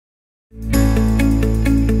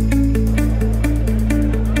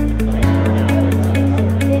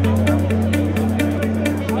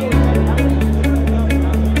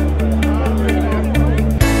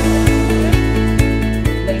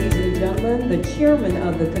the chairman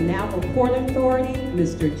of the Canaveral Port Authority,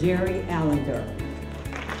 Mr. Jerry Allender.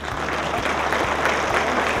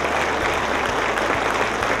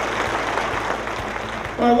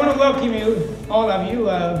 Well, I want to welcome you, all of you,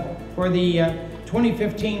 for the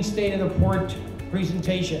 2015 State of the Port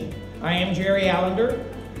presentation. I am Jerry Allender.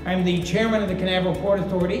 I'm the chairman of the Canaveral Port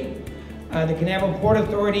Authority. The Canaveral Port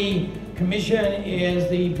Authority Commission is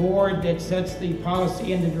the board that sets the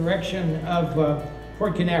policy and the direction of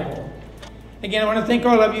Port Canaveral. Again, I want to thank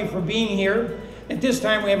all of you for being here. At this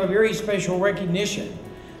time, we have a very special recognition.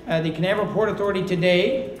 The Canaveral Port Authority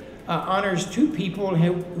today honors two people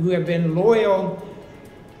who have been loyal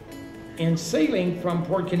in sailing from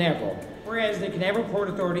Port Canaveral. Whereas the Canaveral Port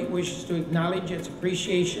Authority wishes to acknowledge its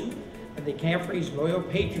appreciation of the Caffrey's loyal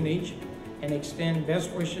patronage and extend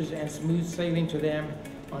best wishes and smooth sailing to them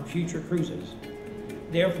on future cruises.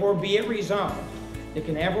 Therefore, be it resolved, the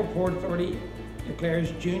Canaveral Port Authority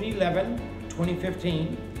declares June 11,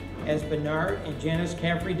 2015 as Bernard and Janice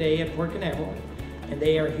Caffrey Day at Port Canaveral, and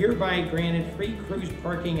they are hereby granted free cruise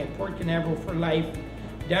parking at Port Canaveral for life,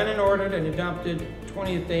 done and ordered and adopted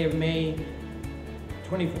 20th day of May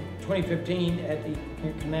 2015 at the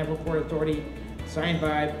Canaveral Port Authority, signed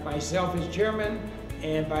by myself as chairman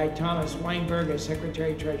and by Thomas Weinberg as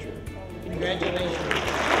secretary treasurer. Congratulations.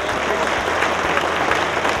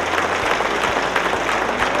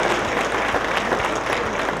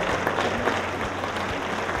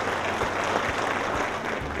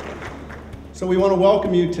 So we want to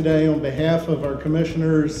welcome you today on behalf of our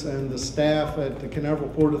commissioners and the staff at the Canaveral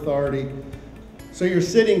Port Authority. So you're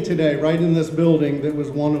sitting today right in this building that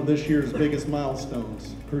was one of this year's biggest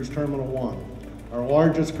milestones, Cruise Terminal 1. Our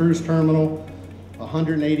largest cruise terminal,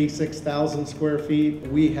 186,000 square feet.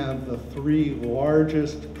 We have the three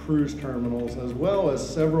largest cruise terminals as well as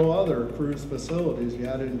several other cruise facilities. You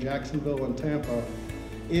had it in Jacksonville and Tampa.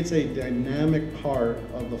 It's a dynamic part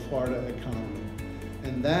of the Florida economy.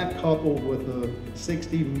 And that, coupled with the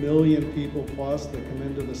 60 million people plus that come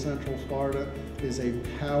into the Central Florida, is a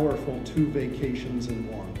powerful two vacations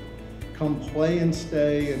in one. Come play and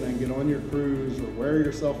stay and then get on your cruise, or wear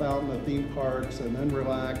yourself out in the theme parks and then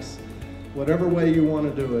relax. Whatever way you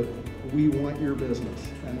want to do it, we want your business.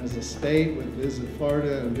 And as a state with Visit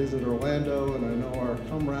Florida and Visit Orlando, and I know our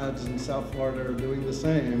comrades in South Florida are doing the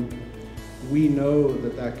same, we know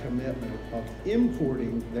that that commitment of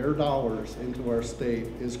importing their dollars into our state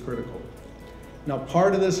is critical. Now,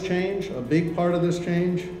 part of this change, a big part of this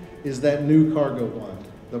change, is that new cargo blend,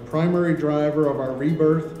 the primary driver of our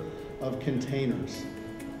rebirth of containers,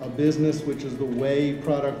 a business which is the way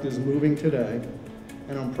product is moving today.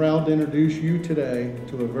 And I'm proud to introduce you today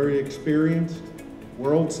to a very experienced,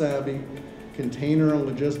 world-savvy container and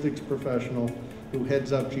logistics professional who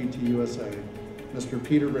heads up GTUSA. Mr.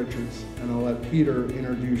 Peter Richards, and I'll let Peter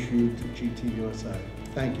introduce you to GTUSA.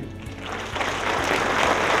 Thank you.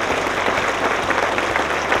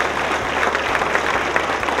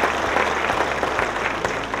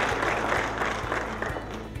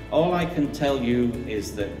 All I can tell you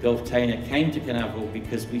is that Gulf-Tainer came to Canaveral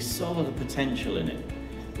because we saw the potential in it.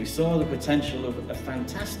 We saw the potential of a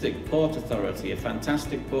fantastic port authority, a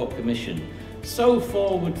fantastic port commission, so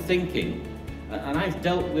forward-thinking. And I've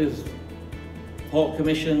dealt with port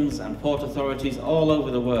commissions and port authorities all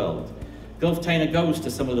over the world. Gulf-Tainer goes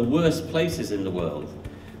to some of the worst places in the world.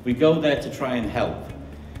 We go there to try and help.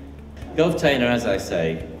 Gulf-Tainer, as I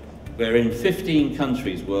say, we're in 15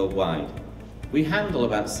 countries worldwide. We handle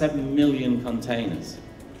about 7 million containers.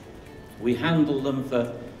 We handle them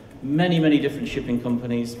for many, many different shipping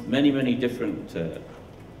companies, many different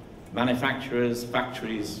manufacturers,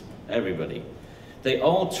 factories, everybody. They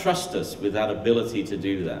all trust us with that ability to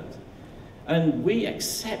do that. And we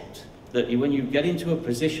accept that when you get into a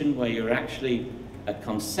position where you're actually a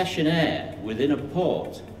concessionaire within a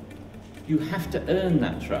port, you have to earn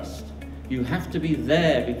that trust. You have to be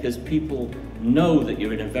there because people know that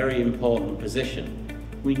you're in a very important position.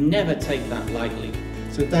 We never take that lightly.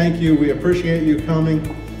 So thank you. We appreciate you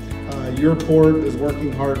coming. Your port is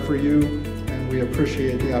working hard for you, and we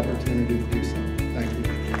appreciate the opportunity to do so.